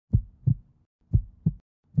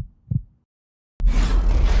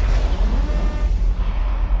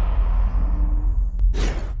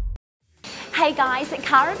Hey guys,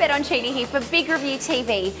 Cara Bedoncini here for Big Review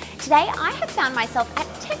TV. Today I have found myself at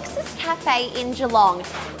Texas Cafe in Geelong.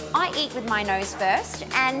 I eat with my nose first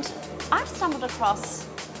and I've stumbled across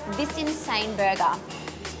this insane burger.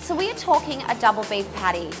 So we are talking a double beef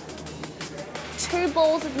patty, 2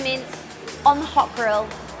 balls of mince on the hot grill,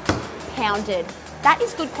 pounded. That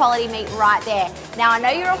is good quality meat right there. Now I know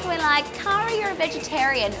you're all probably like, Cara, you're a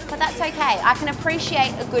vegetarian, but that's okay. I can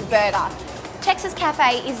appreciate a good burger. Texas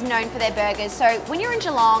Cafe is known for their burgers, so when you're in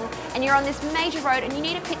Geelong and you're on this major road and you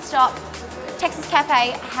need a pit stop, Texas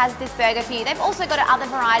Cafe has this burger for you. They've also got other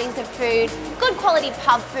varieties of food, good quality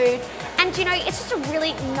pub food, and you know, it's just a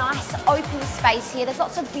really nice open space here. There's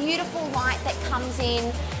lots of beautiful light that comes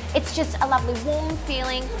in. It's just a lovely warm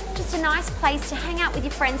feeling, just a nice place to hang out with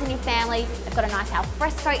your friends and your family. They've got a nice al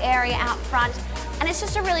fresco area out front, and it's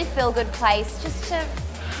just a really feel-good place just to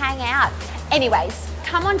hang out. Anyways,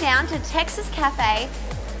 come on down to Texas Cafe,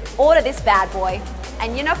 order this bad boy,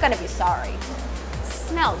 and you're not gonna be sorry. It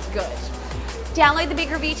smells good. Download the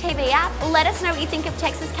Big Review TV app, let us know what you think of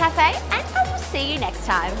Texas Cafe, and I will see you next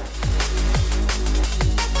time.